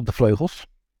op de vleugels.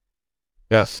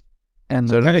 Ja. En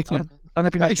dan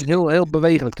heb je een heel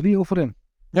bewegelijk trio voorin.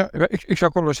 Ja, ik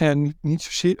zou Colossin niet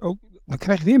zozeer ook... Dan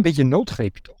krijg je weer een beetje een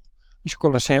noodgreepje toch? Als je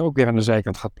Colossin ook weer aan de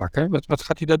zijkant gaat plakken. Wat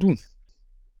gaat hij daar doen?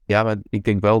 Ja, maar ik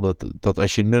denk wel dat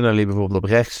als je Nunnally bijvoorbeeld op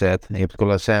rechts zet en je hebt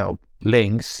Colossin op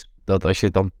links, dat als je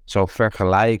het dan zou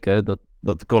vergelijken,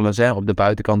 dat Colossin op de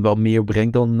buitenkant wel meer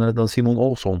brengt dan Simon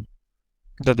Olsson.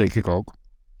 Dat denk ik ook.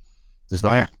 Dus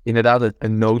dat inderdaad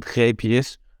een noodgreepje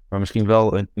is, maar misschien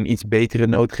wel een iets betere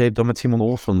noodgreep dan met Simon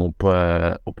Olsson op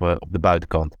de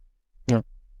buitenkant. Ja.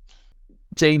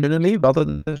 Jay Nunnally, we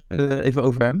hadden het even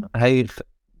over hem.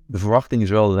 De verwachting is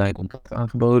wel dat hij een contract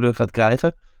aangeboden gaat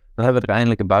krijgen. Dan hebben we er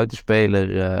eindelijk een buitenspeler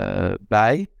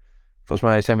bij. Volgens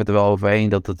mij zijn we het er wel overheen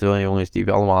dat het wel een jongen is die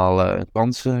we allemaal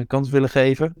een kans willen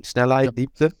geven. Snelheid,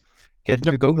 diepte. Ik kreeg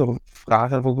natuurlijk ook nog vragen,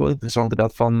 dat vond ik wel interessant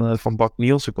inderdaad, van Bak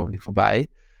Nielsen kwam die voorbij.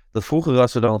 Dat vroeger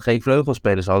als ze dan geen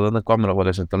vleugelspelers hadden, dan kwam er nog wel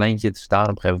eens een talentje te staan. Op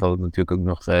een gegeven moment hadden we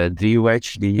natuurlijk ook nog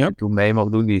Driewedge, die toen mee mag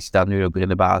doen. Die staat nu ook weer in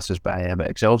de basis bij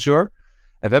Excelsior.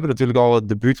 En we hebben natuurlijk al het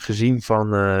debuut gezien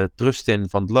van Trustin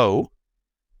van Dlo.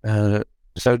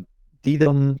 Zou die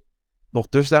dan nog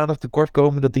dusdanig tekort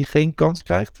komen dat die geen kans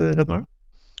krijgt, Redmar?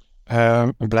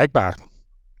 Blijkbaar.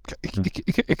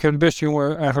 Ik heb de beste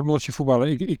jongen eigenlijk nooit zien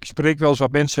voetballen. Ik spreek wel eens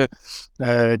wat mensen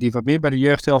die wat meer bij de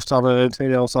jeugdhelftal en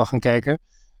tweede helftal gaan kijken.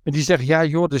 En die zeggen, ja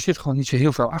joh, er zit gewoon niet zo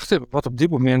heel veel achter. Wat op dit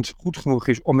moment goed genoeg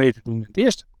is om mee te doen in het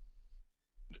eerste.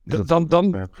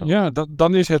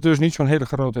 Dan is het dus niet zo'n hele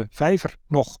grote vijver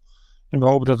nog. En we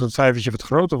hopen dat het vijvertje wat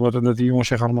groter wordt en dat die jongens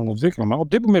zich allemaal ontwikkelen. Maar op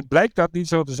dit moment blijkt dat niet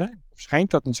zo te zijn. Of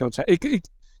schijnt dat niet zo te zijn. Ik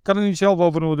kan er niet zelf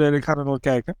over oordelen, ik ga er nooit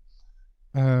kijken.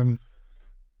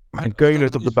 En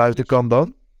Keulert op de buitenkant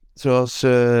dan? Zoals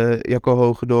Jacco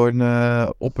Hogendoorn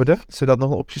opperde. Zou dat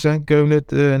nog een optie zijn?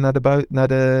 Keulert naar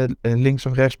de links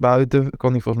of rechts buiten.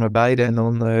 Kan hij volgens mij beide. En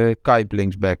dan Kuip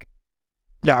linksback.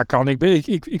 Ja, kan.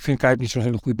 Ik vind Kuip niet zo'n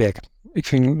hele goede back. Ik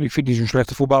vind niet zo'n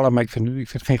slechte voetballer, maar ik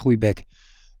vind geen goede back.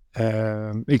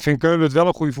 Ik vind Keulert wel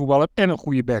een goede voetballer en een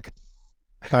goede back.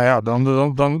 Nou ja,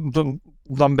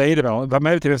 dan ben je er wel. Wat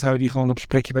mij betreft hou je die gewoon op zijn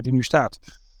plekje waar hij nu staat.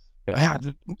 Ja,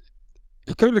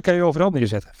 Keulert kan je overal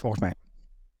neerzetten, volgens mij.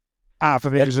 A,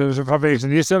 vanwege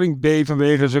zijn instelling. B,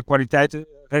 vanwege zijn kwaliteiten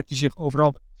redt hij zich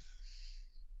overal.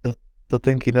 Dat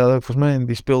denk je nou, volgens mij.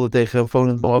 Die speelde tegen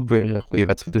Volendam ook weer een goede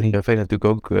wedstrijd. Toen Heerenveen natuurlijk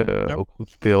ook goed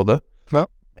speelde. Nou,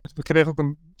 we kregen ook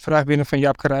een vraag binnen van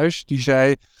Jaap Kruijs. Die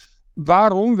zei,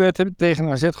 waarom werd er tegen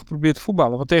AZ geprobeerd te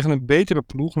voetballen? Want tegen een betere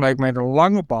ploeg lijkt mij de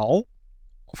lange bal,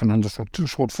 of een ander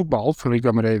soort voetbal, vul ik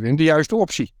dat maar even in, de juiste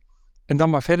optie. En dan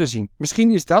maar verder zien.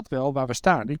 Misschien is dat wel waar we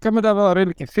staan. Ik kan me daar wel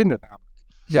redelijk in vinden.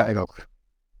 Ja, ik ook.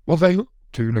 Want wij...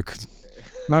 Tuurlijk.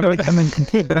 Maar...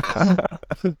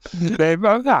 nee,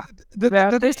 maar ja...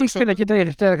 Dat is niet zo dat je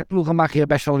tegen sterke ploegen mag je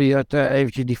best wel weer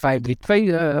eventjes die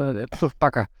 5-3-2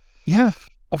 terugpakken. Ja,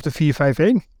 of de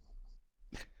 4-5-1.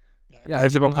 Ja,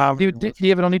 heeft er wel die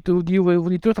hebben nog niet, die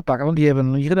hoeven niet terug te pakken, want die hebben we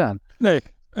nog niet gedaan. Nee,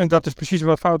 en dat is precies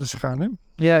wat fout is gegaan, hè?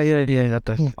 Ja,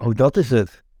 dat is... Oh, dat is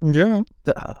het. Ja.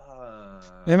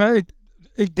 Ja, maar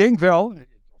ik denk wel,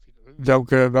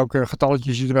 welke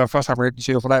getalletjes je er wel vast hebt, niet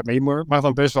zo heel veel uit. Maar je mag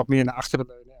dan best wat meer naar achteren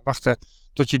leunen en wachten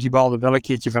tot je die bal er wel een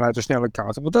keertje vanuit de snelle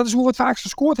counter. Want dat is hoe we het vaakst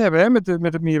gescoord hebben, hè, met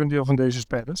het merendeel van deze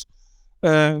spelers.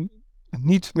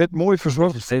 Niet met mooi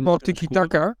verzorgd voetbal,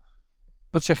 tiki-taka.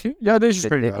 Wat zeg je? Ja, deze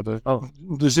speler.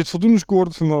 Er zit voldoende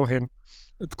scorend vermogen in.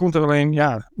 Het komt er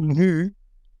alleen, nu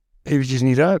eventjes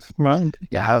niet uit. Maar...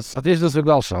 Ja, dat is natuurlijk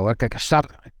wel zo. Hè. Kijk,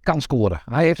 Sar kan scoren.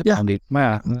 Hij heeft het gewoon niet. Maar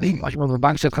ja, als je hem op de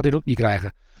bank zet, gaat hij het ook niet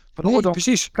krijgen. Nee,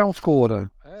 precies. Kan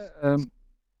scoren.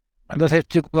 En dat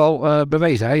heeft natuurlijk wel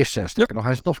bewezen. Hij is nog.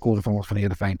 Hij is topscorer van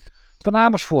Heerenveen. Van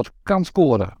Amersfoort kan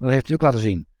scoren. Dat heeft hij ook laten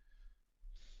zien.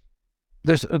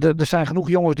 Dus er zijn genoeg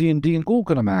jongens die een goal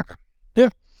kunnen maken.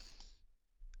 Ja.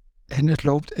 En het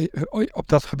loopt op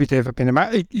dat gebied even binnen. Maar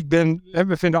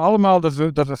we vinden allemaal dat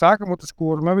we vaker moeten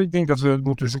scoren. Maar ik denk dat we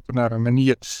moeten zoeken naar een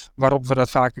manier waarop we dat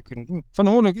vaker kunnen doen. Van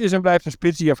Hoornik is en blijft een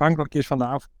spits die afhankelijk is van de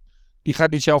aanval. Die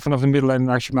gaat niet zelf vanaf de middenlijn een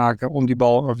actie maken om die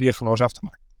bal weergeloos af te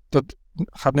maken. Dat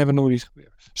gaat nooit iets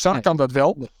gebeuren. Sar kan dat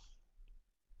wel.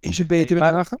 Is het beter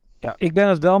met Hagen? Ja, ik ben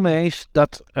het wel mee eens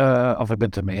dat, of ik ben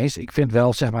het ermee eens. Ik vind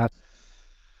wel, zeg maar,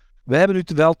 we hebben nu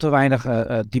wel te weinig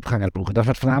diepgang in de ploegen. Dat is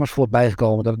met Van Amersfoort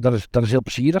bijgekomen. Dat is heel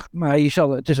plezierig. Maar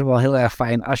het is wel heel erg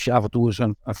fijn als je af en toe eens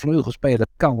een vleugelspeler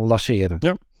kan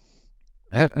lanceren.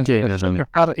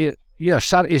 Ja.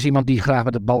 Sar is iemand die graag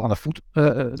met de bal aan de voet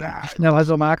snelheid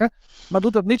wil maken. Maar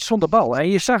doet dat niet zonder bal. En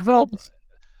je zag wel,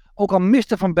 ook al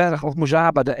miste Van Berg of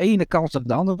Moezaba de ene kans naar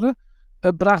de andere,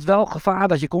 het bracht wel gevaar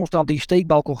dat je constant die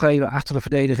steekbal kon geven achter de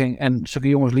verdediging. En zulke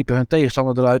jongens liepen hun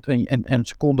tegenstander eruit. En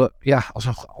ze konden, ja, als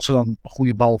ze dan een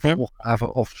goede bal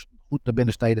voorgaven of goed naar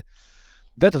binnen sneden,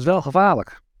 werd het wel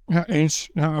gevaarlijk. Ja, eens.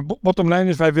 Ja, bottom line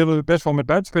is, wij willen best wel met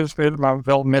buitenspelers spelen, maar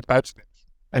wel met buitenspelers.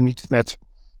 En niet met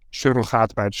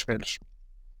surrogaat buitenspelers.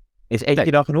 Is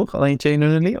eentje dan genoeg? Alleen Jay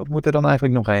Nunnally? Of moet er dan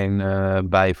eigenlijk nog één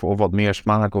bij voor wat meer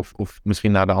smaak? Of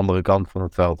misschien naar de andere kant van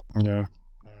het veld? Ja.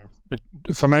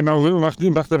 Van mij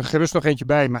mag er gerust nog eentje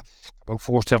bij. Maar ik kan me ook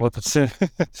voorstellen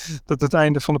dat het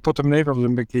einde van de portemonnee wel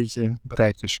een keertje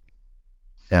bereikt is.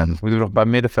 Ja, dan moeten we nog bij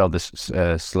middenvelders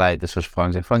slijten, zoals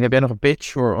Frank zegt. Frank, heb jij nog een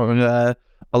pitch voor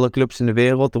alle clubs in de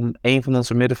wereld om één van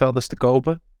onze middenvelders te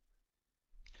kopen?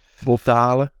 Of op te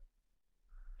halen?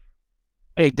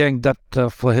 Ik denk dat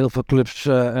voor heel veel clubs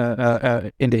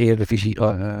in de Eredivisie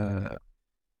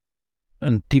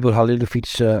een Tibor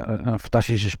Halilovic een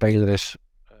fantastische speler is.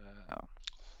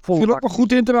 Viel ook wel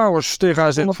goed in trouwens tegen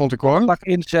AZ, vond ik hoor. Pak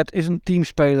inzet, is een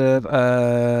teamspeler.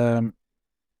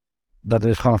 Dat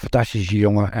is gewoon een fantastische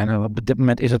jongen. En op dit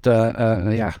moment is het,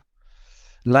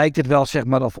 lijkt het wel zeg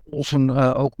maar of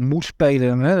Olsen ook moet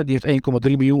spelen. Hè? Die heeft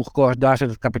 1,3 miljoen gekost, daar zit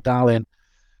het kapitaal in.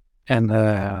 En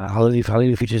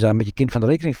Halilovic is daar een beetje kind van de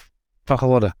rekening van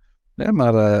geworden. Nee,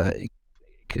 maar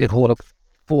ik hoorde ook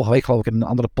vorige week geloof ik in een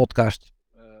andere podcast.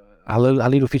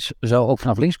 Halilovic zou ook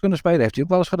vanaf links kunnen spelen. Heeft hij ook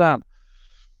wel eens gedaan.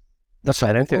 Dat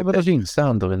zou je ook wel willen zien.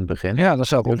 Staan door in het begin. Ja, dat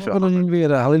zou ik ook willen zien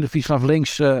weer. Halilovic vanaf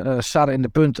links, Sarr in de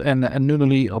punt en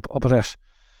Nunnally op rechts.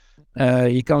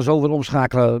 Je kan zo weer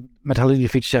omschakelen met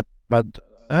Halilovic. Maar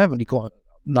die kon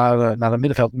naar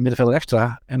de middenveld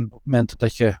extra. En op het moment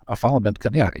dat je afvallend bent,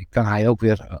 kan hij ook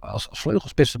weer als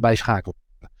vleugelspits erbij schakelen.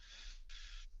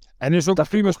 En is ook een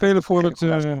prima speler voor het...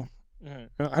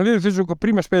 Halilovic is ook een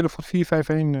prima speler voor het 4-5-1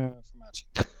 formatie.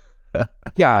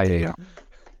 Ja.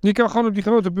 Je kan gewoon op die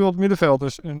grote beeld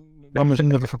middenvelders. En dan misschien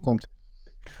dat er van komt.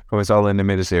 Gewoon z'n allen in de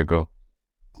middencirkel.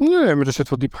 Nee, maar er zit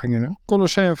wel diepgang in. Hè?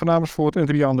 Colosseum van Amersfoort en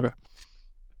 3 anderen.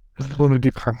 Dat is gewoon een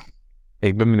diepgang.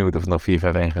 Ik ben benieuwd of het nog 4-5-1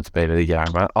 gaat spelen dit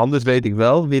jaar. Maar anders weet ik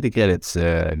wel wie de credits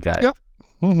krijgt. Ja.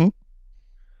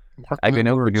 Ik ben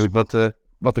ook benieuwd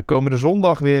wat de komende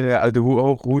zondag weer uit de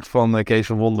hoge hoed van Kees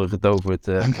van Wonderen getoverd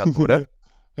gaat worden.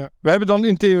 Ja. We hebben dan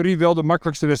in theorie wel de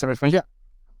makkelijkste wedstrijd van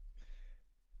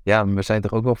Ja, maar we zijn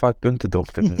toch ook wel vaak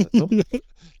puntendokter, toch?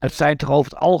 Het zijn toch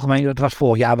over het algemeen, het was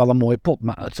vorig jaar wel een mooie pot,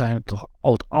 maar het zijn toch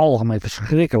over het algemeen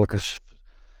verschrikkelijke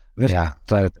wedstrijden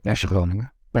tegen FC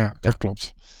Groningen. Ja, dat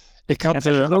klopt.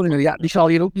 Groningen, die zal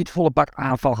hier ook niet volle bak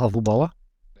aanval gaan voetballen.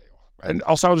 En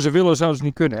als zouden ze willen, zouden ze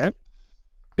niet kunnen, hè?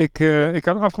 Ik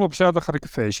had afgelopen zaterdag had ik een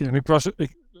feestje. En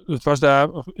het was daar,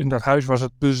 in dat huis was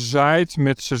het bezaaid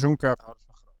met seizoenkaarthouders.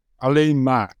 Alleen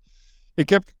maar. Ik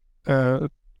heb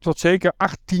tot zeker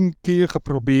 18 keer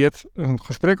geprobeerd een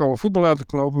gesprek over voetbal uit te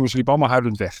knopen. Maar ze liepen allemaal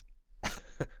huilend weg.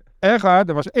 Erg waar,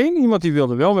 er was één iemand die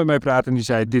wilde wel met mij praten. En die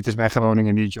zei, dit is mijn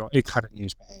Groningen niet, joh. Ik ga er niet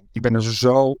eens mee heen. Ik ben er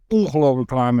zo ongelooflijk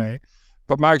klaar mee.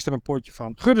 Wat maak ik er een potje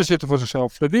van? Gudde zit er voor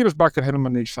zichzelf. Flederis bakt er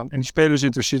helemaal niks van. En die spelers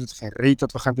interesseert het geen reet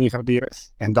dat we gaan degraderen.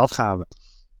 En dat gaan we.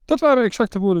 Dat waren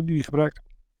exact de woorden die hij gebruikte.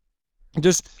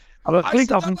 Dus... Dat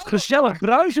klinkt als een gezellig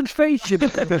bruisend feestje.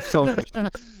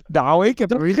 Nou, ik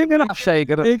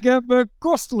heb me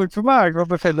kostelijk vermaakt. Wat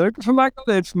me veel leuker vermaakt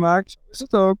dan dit vermaakt. Zo is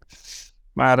het ook.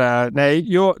 Maar nee,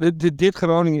 joh, dit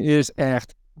Groningen is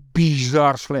echt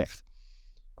bizar slecht.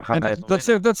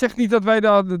 Dat zegt niet dat wij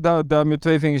daar met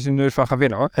 2 vingers in de neus van gaan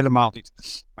winnen, hoor. Helemaal niet.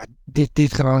 Maar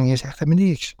dit Groningen is echt helemaal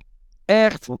niks.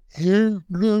 Echt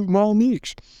helemaal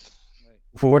niks.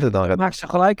 Hoe wordt het dan? Maakt ze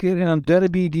gelijk weer in een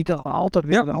derby die toch altijd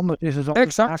weer de ander is.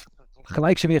 Exact.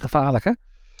 Gelijk ze weer gevaarlijk, hè?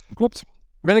 Klopt.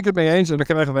 Ben ik het mee eens. En dan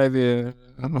krijgen wij weer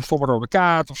een stomme rode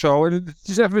kaart of zo. En het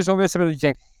is even weer zo'n wedstrijd dat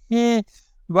je denkt,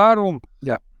 waarom?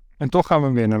 Ja. En toch gaan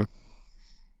we winnen.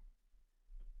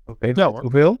 Oké,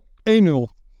 hoeveel? 1-0.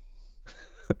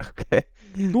 Oké.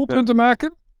 Doelpunten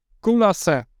maken?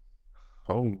 Koolassa.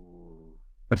 Oh.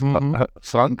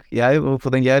 Frank,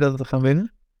 hoeveel denk jij dat we gaan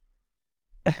winnen?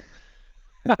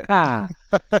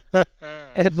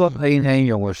 Het wordt 1-1,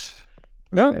 jongens.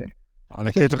 Ja? Okay.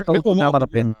 Dan kun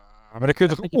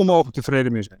je toch onmogelijk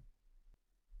tevreden mee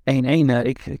zijn. 1-1.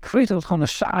 Ik vrees dat het gewoon een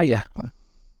saaie,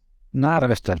 nare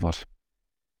wedstrijd was.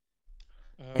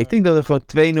 Ik denk dat we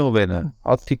gewoon 2-0 winnen.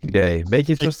 Hartstikke idee.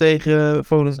 Beetje zoals tegen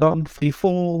Volendam.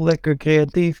 Frivol, lekker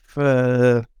creatief.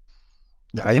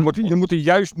 Ja, je moet er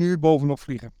juist nu bovenop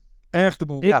vliegen. Echt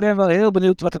erboven. Ik ben wel heel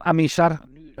benieuwd wat een Amin Sarr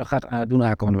nu gaat doen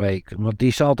aankomende week. Want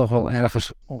die zal toch wel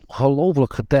ergens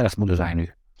ongelooflijk getergd moeten zijn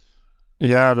nu.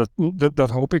 Ja, dat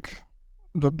hoop ik.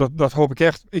 Dat hoop ik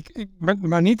echt.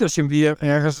 Maar niet als je hem weer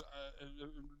ergens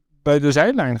bij de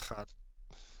zijlijn gaat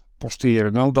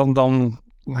posteren. Dan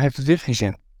heeft het weer geen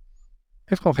zin.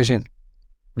 Heeft gewoon geen zin.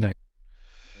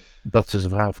 Dat is dus een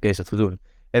vraag of Kees dat gaat doen.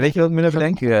 En weet je wat ik me even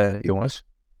denk, jongens?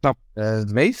 Nou.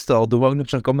 Meestal doen we ook nog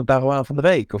zo'n commentaar aan van de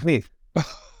week, of niet?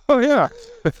 Oh ja.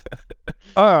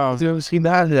 Zullen we misschien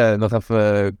daar nog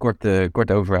even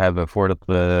kort over hebben, voordat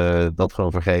we dat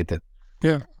gewoon vergeten?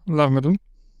 Ja, laten we doen.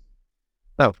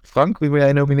 Nou, Frank, wie wil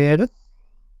jij nomineren?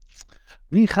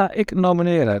 Wie ga ik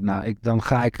nomineren? Nou, dan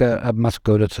ga ik Mats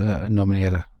Keulert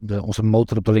nomineren. Onze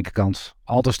motor op de linkerkant.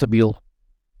 Altijd stabiel.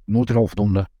 Nooit er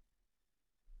onvoldoende.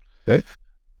 Oké.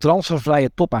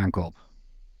 Transfervrije topaankoop.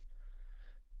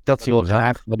 Dat is heel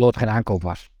raar. Waardoor het geen aankoop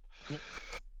was.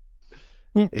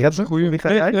 Ja, dat is een Goeie. Wie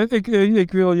ga jij?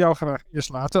 Ik wil jou graag eerst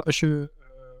laten als je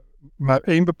maar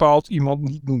één bepaald iemand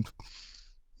niet noemt.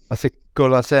 Als ik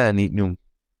Colassin niet noem.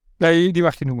 Nee, die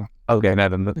mag je noemen. Oké, nou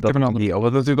dan heb dat een andere. die. We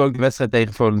natuurlijk ook de wedstrijd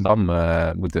tegen Volendam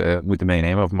moeten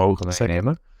meenemen, of mogen Zeker.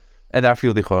 meenemen. En daar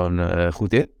viel hij gewoon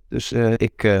goed in. Dus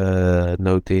ik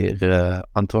noteer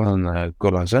Antoine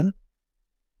Colassin.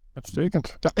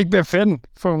 Uitstekend. Ja, ik ben fan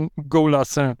van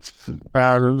Golassin.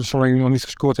 Maar zolang hij nog niet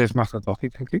gescoord heeft, mag dat wel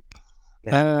niet, denk ik.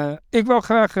 Ik wil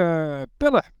graag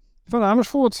Pelle van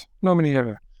Amersfoort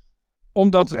nomineren.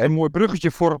 Omdat het een mooi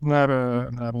bruggetje vormt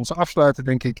naar onze afsluiter,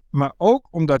 denk ik. Maar ook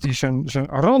omdat hij zijn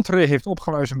rentree heeft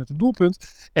opgeluisterd met een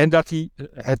doelpunt. En dat hij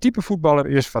het type voetballer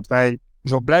is wat wij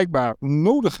zo blijkbaar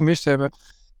nodig gemist hebben.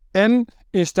 En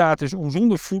in staat is om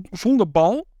zonder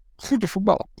bal goed te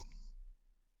voetballen.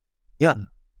 Ja,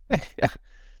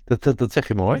 dat zeg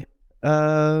je mooi.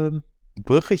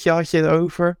 Bruggetje had je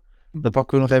erover. Dan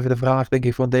pakken we nog even de vraag, denk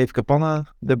ik, van Dave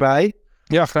Capanna erbij.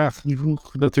 Ja, graag. Die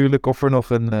vroeg natuurlijk of er nog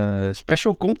een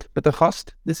special komt met een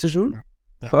gast dit seizoen.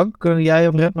 Ja. Frank, kun jij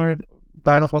of Redmer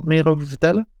daar nog wat meer over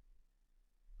vertellen?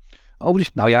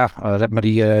 Nou ja, Redmer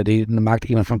die maakt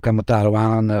iemand van Kamataro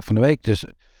aan van de week. Dus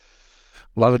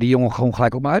laten we die jongen gewoon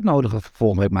gelijk op me uitnodigen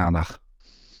volgende week maandag.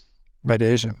 Bij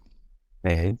deze.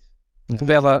 Nee.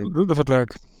 Bellen Dat wordt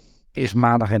leuk. is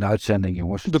maandag in de uitzending,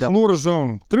 jongens. De verloren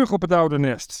zoon. Terug op het oude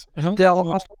nest.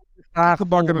 Stel als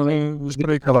Aangebakken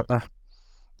bespreken.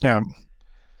 Ja.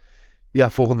 Ja,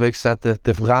 volgende week staat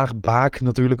de vraagbaak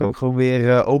natuurlijk ook gewoon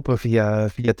weer open via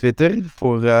Twitter.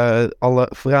 Voor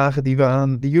alle vragen die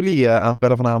jullie aan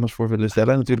Pelle van Amersfoort willen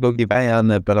stellen. En natuurlijk ook die wij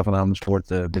aan Pelle van Amersfoort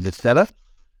willen stellen.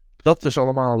 Dat dus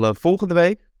allemaal volgende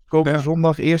week. Komende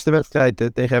zondag eerste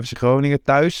wedstrijd tegen FC Groningen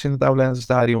thuis in het Oudelandse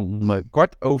Stadion om 12:15.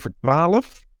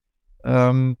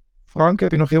 Frank,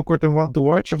 heb je nog heel kort een one to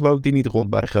watch of loopt die niet rond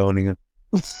bij Groningen?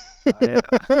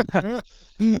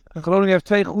 Groningen heeft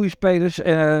 2 goede spelers.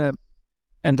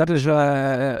 En dat is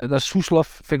Soeslof,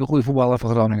 vind ik een goede voetballer voor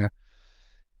Groningen.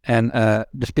 En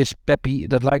de spits Peppi,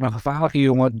 dat lijkt me een gevaarlijke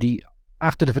jongen die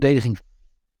achter de verdediging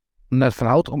net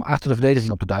verhoudt om achter de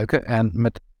verdediging op te duiken. En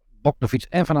met Boknovic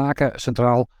en Van Aken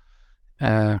centraal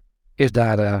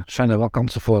zijn er wel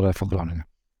kansen voor Groningen.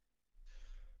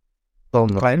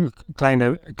 Dan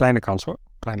Kleine kans hoor.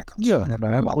 Kleine kans. Ja,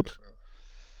 maar goed.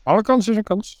 Alle kans is een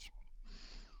kans.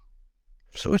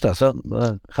 Zo is dat.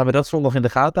 Dan gaan we dat zondag in de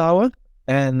gaten houden.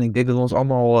 En ik denk dat we ons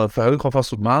allemaal verheugen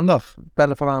alvast op maandag.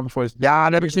 Pelle van Amersfoort. Ja,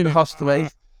 daar heb ik zin in gast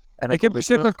geweest. En Ik heb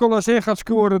gezegd dat Colassin gaat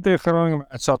scoren tegen Groningen. Maar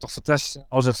het zou toch fantastisch zijn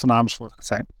als het van Amersfoort gaat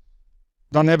zijn.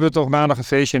 Dan hebben we toch maandag een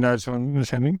feestje in de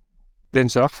uitzending.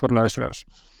 Dinsdag voor de luisteraars.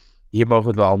 Hier mogen we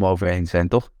het wel allemaal over eens zijn,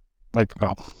 toch? Lijkt me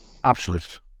wel.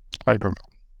 Absoluut. Lijkt me wel.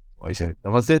 Mooi zo.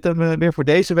 Dan was dit hem weer voor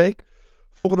deze week.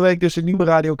 Volgende week dus een nieuwe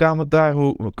Radio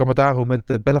Kamataro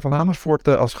met Pelle van Amersfoort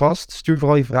als gast. Stuur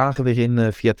vooral je vragen weer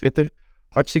in via Twitter.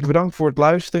 Hartstikke bedankt voor het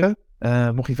luisteren.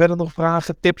 Mocht je verder nog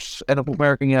vragen, tips en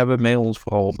opmerkingen hebben, mail ons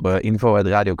vooral op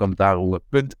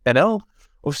info@radiokamataro.nl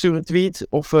of stuur een tweet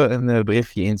of een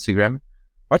berichtje Instagram.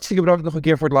 Hartstikke bedankt nog een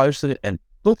keer voor het luisteren en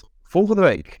tot volgende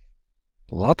week.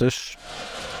 Laat Nou,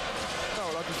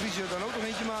 laat de Vries er dan ook nog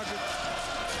eentje maken.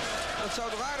 Dat zou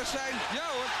toch aardig zijn? Ja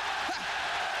hoor. Ha!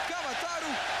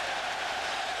 Kamataru.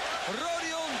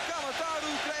 Rodion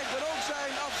Kamataru krijgt dan ook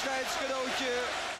zijn afscheidscadeautje.